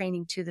caregiver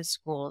training to the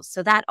schools.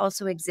 So that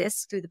also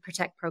exists through the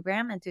Protect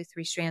program and through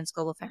Three Strands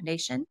Global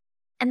Foundation.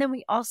 And then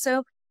we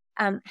also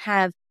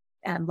have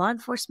law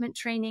enforcement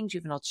training,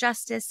 juvenile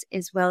justice,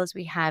 as well as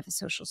we have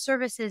social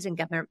services and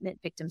government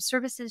victim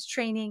services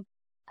training.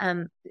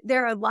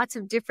 There are lots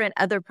of different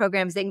other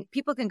programs.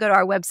 People can go to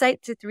our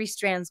website, to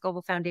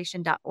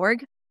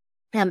threestrandsglobalfoundation.org.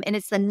 And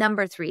it's the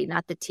number 3,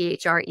 not the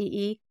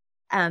THREE.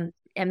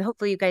 And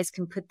hopefully you guys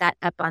can put that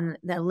up on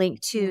the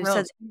link too.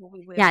 So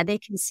they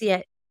can see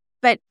it.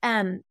 But,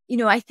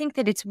 I think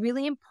that it's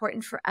really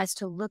important for us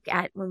to look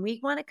at, when we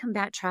want to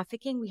combat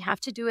trafficking, we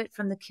have to do it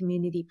from the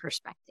community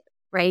perspective,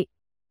 right?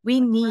 We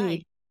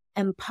need,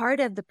 and part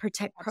of the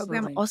Protect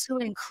program also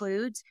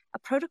includes a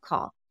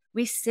protocol.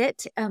 We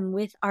sit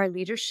with our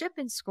leadership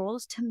in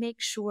schools to make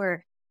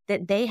sure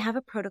that they have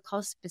a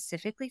protocol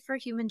specifically for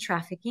human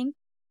trafficking,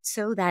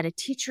 so that a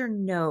teacher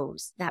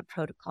knows that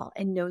protocol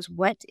and knows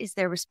what is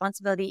their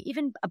responsibility,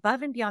 even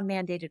above and beyond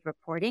mandated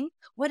reporting.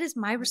 What is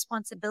my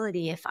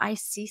responsibility if I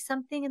see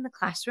something in the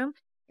classroom?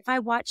 If I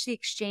watch the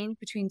exchange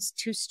between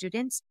 2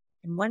 students,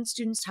 and one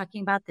student's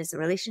talking about this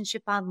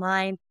relationship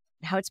online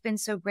and how it's been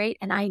so great,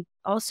 and I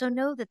also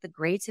know that the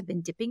grades have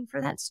been dipping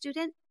for that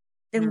student,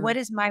 then what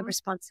is my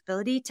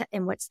responsibility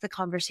and what's the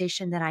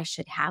conversation that I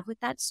should have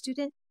with that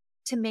student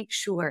to make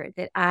sure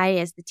that I,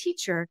 as the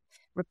teacher,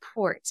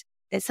 report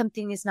that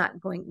something is not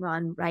going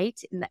on right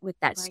with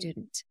that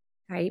student,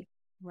 right?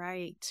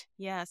 Right.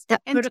 Yes.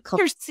 And protocol.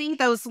 Teachers see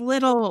those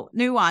little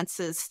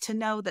nuances to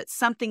know that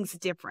something's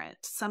different.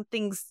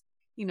 Something's,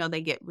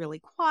 they get really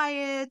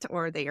quiet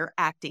or they are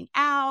acting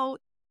out.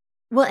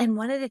 Well, and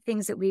one of the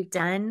things that we've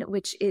done,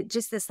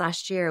 just this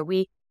last year,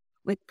 we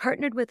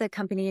partnered with a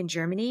company in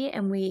Germany,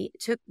 and we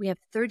have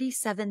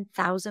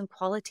 37,000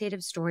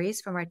 qualitative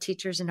stories from our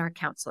teachers and our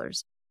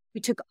counselors.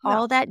 We took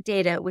all that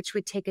data, which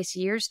would take us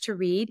years to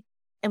read,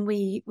 and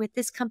we, with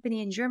this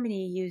company in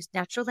Germany, used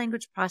natural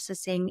language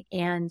processing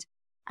and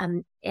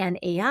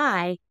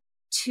AI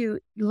to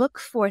look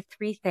for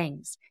 3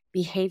 things: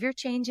 behavior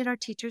change in our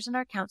teachers and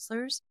our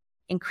counselors,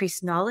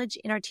 increased knowledge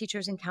in our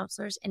teachers and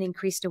counselors, and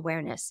increased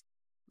awareness.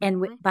 And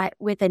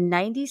with a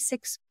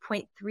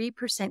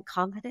 96.3%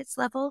 confidence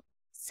level,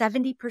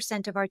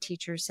 70% of our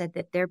teachers said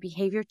that their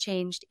behavior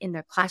changed in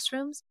their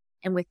classrooms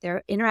and with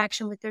their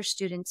interaction with their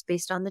students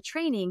based on the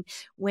training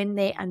when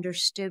they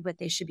understood what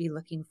they should be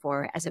looking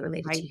for as it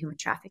related to human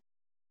trafficking,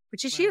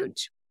 which is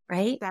huge,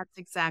 right? That's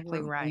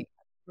exactly right.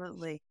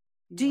 Absolutely.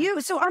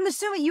 So I'm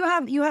assuming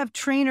you have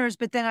trainers,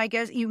 but then I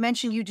guess you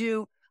mentioned you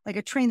do like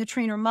a train the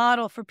trainer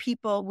model for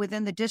people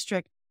within the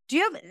district. Do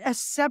you have a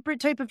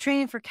separate type of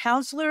training for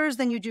counselors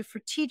than you do for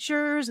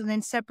teachers, and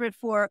then separate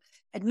for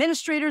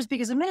administrators?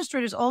 Because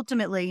administrators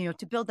ultimately,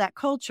 to build that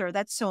culture,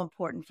 that's so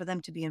important for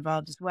them to be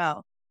involved as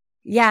well.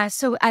 Yeah.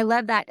 So I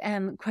love that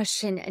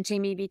question,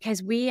 Jamie,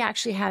 because we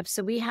actually have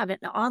an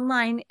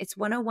online, it's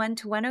 101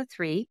 to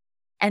 103.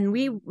 And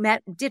we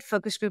did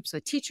focus groups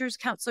with teachers,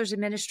 counselors,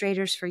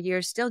 administrators for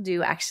years, still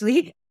do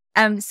actually,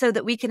 so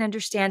that we can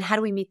understand how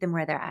do we meet them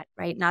where they're at,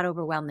 right? Not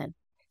overwhelm them.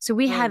 So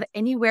we have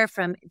anywhere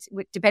from,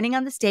 depending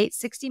on the state,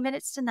 60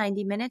 minutes to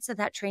 90 minutes of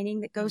that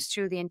training that goes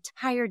through the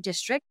entire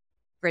district,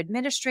 for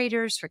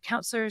administrators, for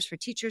counselors, for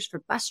teachers,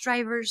 for bus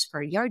drivers,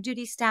 for yard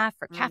duty staff,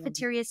 for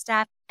cafeteria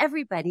staff.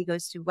 Everybody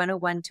goes through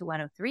 101 to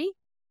 103.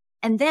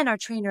 And then our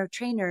trainer of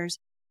trainers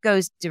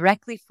goes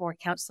directly for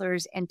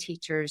counselors and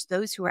teachers,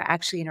 those who are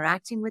actually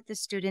interacting with the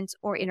students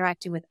or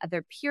interacting with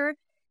other peer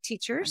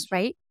teachers,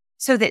 right?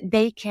 So that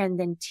they can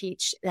then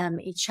teach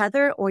each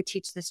other or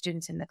teach the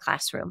students in the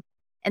classroom.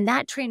 And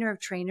that trainer of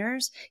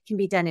trainers can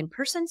be done in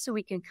person. So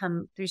we can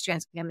come, Three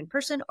Strands can come in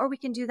person, or we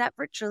can do that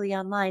virtually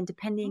online,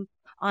 depending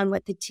on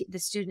what the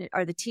student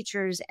or the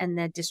teachers and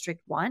the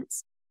district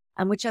wants,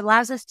 which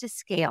allows us to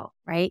scale,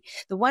 right?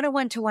 The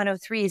 101 to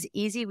 103 is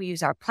easy. We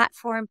use our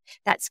platform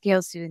that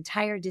scales to the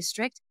entire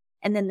district.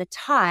 And then the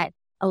taught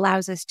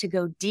allows us to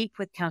go deep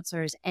with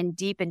counselors and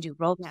do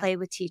role play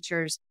with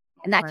teachers.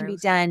 And that can be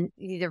done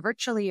either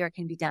virtually or it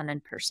can be done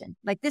in person.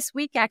 Like this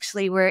week,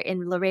 actually, we're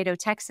in Laredo,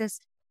 Texas,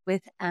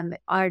 with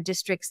our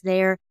districts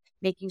there,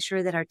 making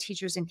sure that our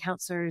teachers and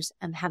counselors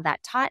have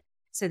that taught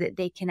so that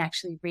they can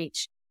actually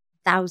reach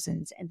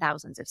thousands and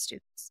thousands of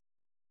students.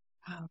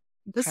 Oh,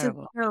 this is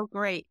so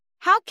great.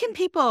 How can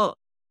people,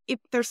 if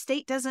their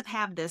state doesn't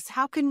have this,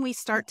 how can we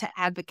start to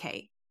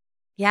advocate?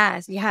 Yeah.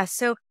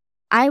 So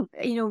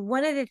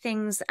one of the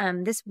things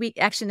this week,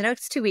 actually the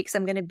next 2 weeks,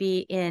 I'm going to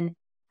be in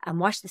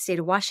the state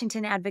of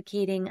Washington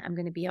advocating. I'm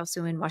going to be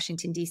also in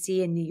Washington,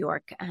 D.C. and New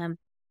York.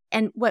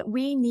 And what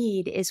we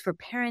need is for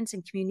parents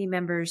and community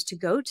members to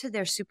go to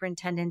their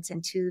superintendents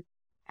and to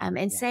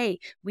say,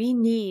 we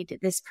need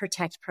this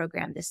PROTECT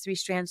program, this Three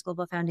Strands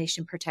Global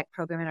Foundation PROTECT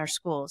program in our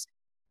schools.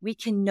 We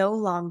can no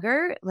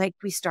longer, like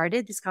we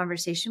started this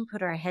conversation,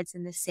 put our heads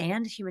in the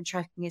sand. Human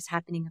trafficking is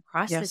happening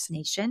across this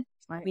nation.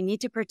 Right. We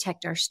need to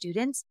protect our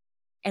students,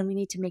 and we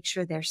need to make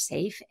sure they're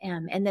safe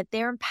and that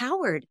they're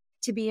empowered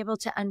to be able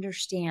to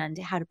understand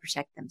how to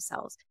protect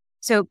themselves.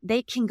 So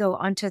they can go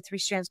onto Three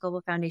Strands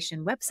Global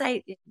Foundation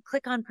website,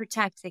 click on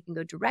Protect. They can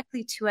go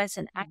directly to us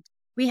and act.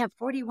 We have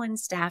 41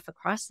 staff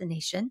across the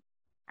nation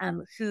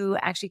who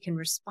actually can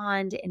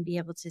respond and be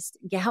able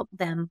to help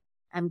them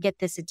get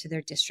this into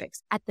their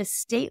districts. At the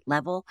state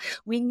level,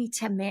 we need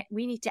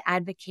to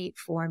advocate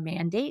for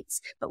mandates,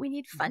 but we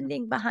need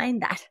funding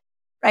behind that.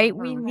 Right.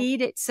 We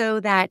need it so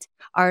that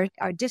our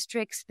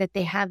districts, that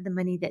they have the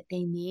money that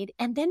they need.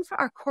 And then for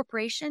our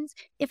corporations,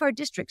 if our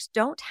districts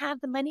don't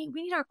have the money,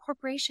 we need our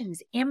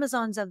corporations,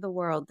 Amazons of the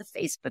world, the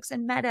Facebooks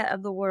and Meta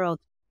of the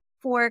world,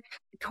 for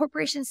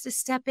corporations to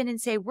step in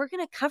and say, we're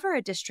going to cover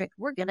a district.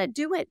 We're going to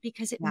do it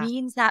because it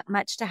means that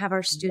much to have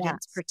our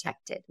students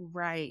protected.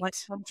 Right.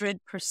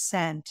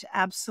 100%.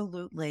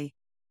 Absolutely.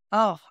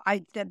 Oh,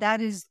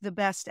 that is the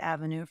best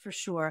avenue for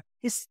sure,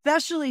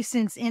 especially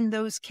since in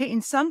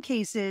some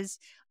cases,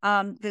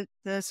 the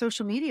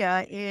social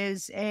media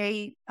is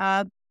a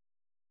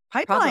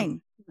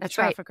pipeline. That's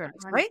traffickers,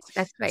 right?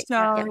 That's right.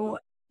 So,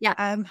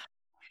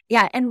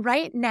 And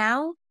right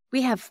now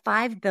we have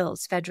 5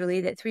 bills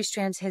federally that Three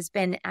Strands has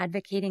been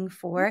advocating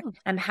for.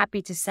 I'm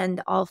happy to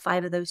send all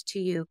 5 of those to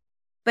you.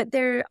 But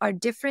there are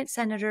different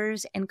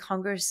senators and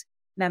Congress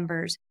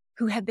members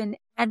who have been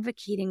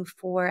advocating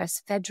for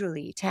us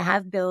federally to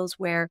have bills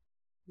where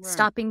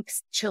stopping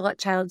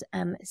child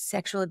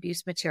sexual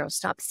abuse material,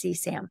 stop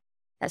CSAM.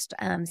 That's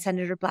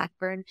Senator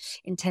Blackburn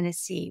in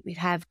Tennessee. We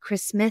have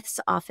Chris Smith's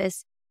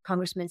office,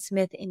 Congressman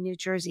Smith in New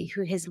Jersey,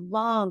 who has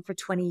long for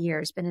 20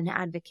 years been an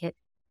advocate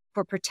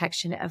for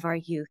protection of our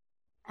youth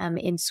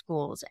in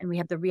schools. And we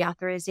have the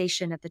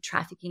reauthorization of the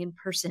trafficking in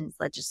persons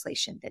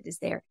legislation that is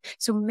there.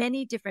 So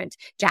many different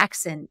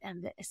Congressman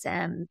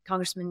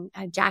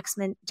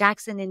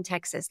Jackson in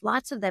Texas,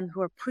 lots of them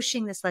who are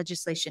pushing this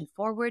legislation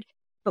forward.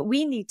 But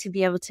we need to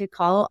be able to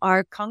call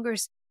our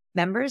Congress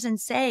members and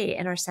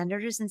our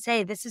senators and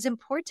say, this is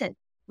important.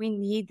 We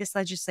need this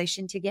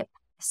legislation to get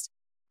passed.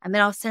 And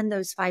then I'll send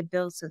those 5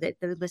 bills so that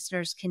the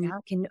listeners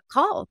can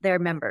call their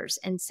members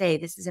and say,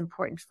 this is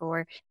important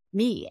for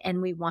me,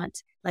 and we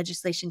want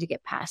legislation to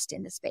get passed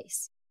in the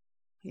space.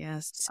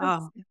 Yes.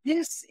 So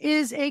this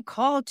is a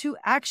call to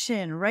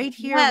action right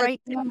here, right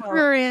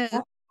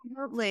now.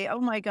 Oh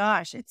my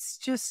gosh. It's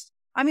just,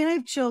 I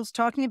have chills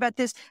talking about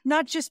this,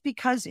 not just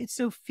because it's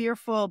so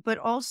fearful, but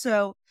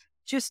also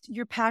just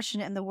your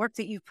passion and the work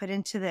that you've put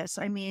into this.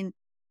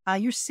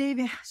 You're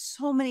saving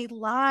so many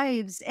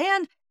lives,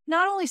 and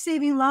not only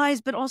saving lives,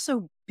 but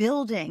also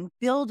building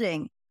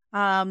children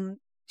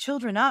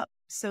up.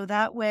 So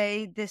that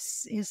way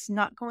this is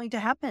not going to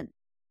happen.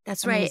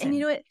 That's Amazing. Right. And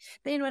you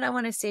know what I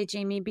want to say,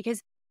 Jamie,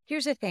 because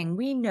here's the thing.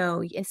 We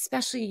know,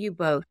 especially you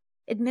both,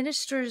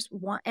 administrators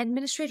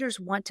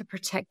want to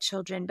protect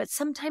children, but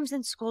sometimes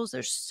in schools,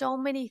 there's so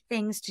many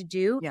things to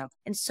do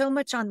and so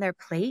much on their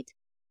plate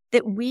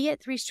that we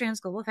at Three Strands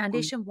Global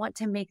Foundation want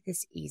to make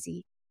this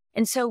easy.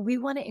 And so we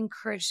want to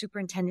encourage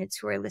superintendents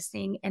who are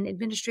listening and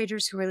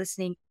administrators who are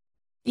listening.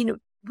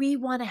 We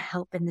want to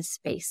help in this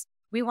space.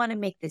 We want to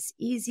make this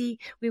easy.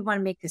 We want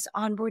to make this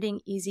onboarding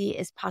easy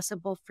as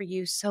possible for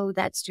you so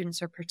that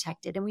students are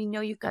protected. And we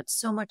know you've got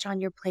so much on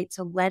your plate,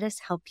 so let us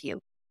help you.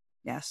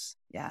 Yes,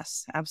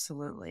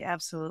 absolutely.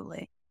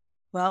 Absolutely.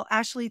 Well,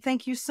 Ashley,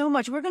 thank you so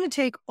much. We're going to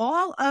take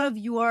all of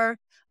your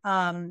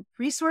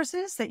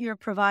resources that you're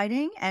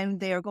providing, and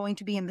they are going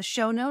to be in the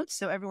show notes.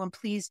 So everyone,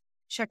 please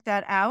check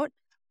that out.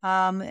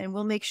 And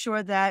we'll make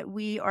sure that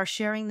we are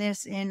sharing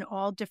this in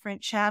all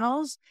different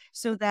channels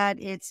so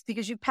that it's,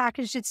 because you've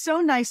packaged it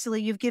so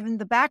nicely. You've given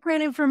the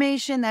background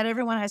information that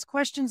everyone has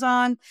questions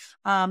on,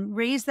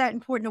 raise that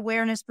important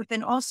awareness, but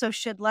then also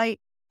shed light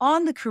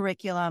on the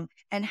curriculum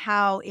and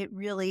how it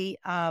really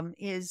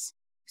is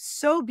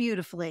so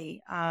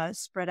beautifully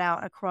spread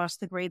out across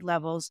the grade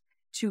levels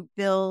to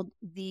build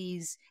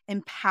these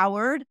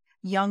empowered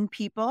young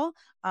people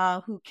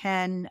who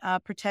can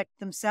protect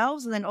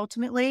themselves and then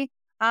ultimately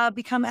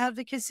become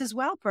advocates as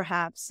well,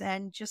 perhaps,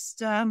 and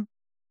just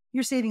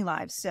you're saving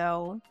lives.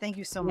 So thank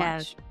you so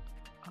much.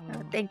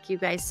 Thank you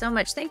guys so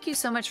much. Thank you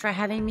so much for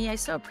having me. I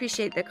so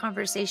appreciate the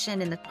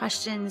conversation and the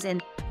questions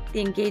and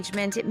the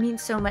engagement. It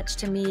means so much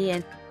to me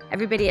and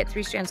everybody at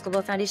Three Strands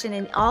Global Foundation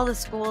and all the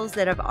schools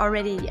that have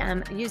already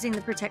using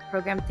the PROTECT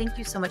program. Thank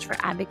you so much for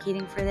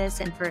advocating for this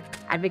and for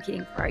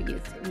advocating for our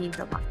youth. It means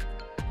a lot.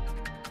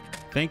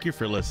 Thank you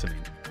for listening.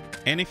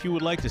 And if you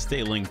would like to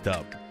stay linked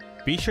up,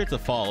 be sure to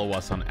follow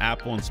us on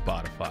Apple and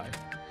Spotify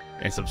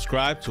and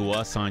subscribe to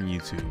us on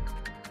YouTube.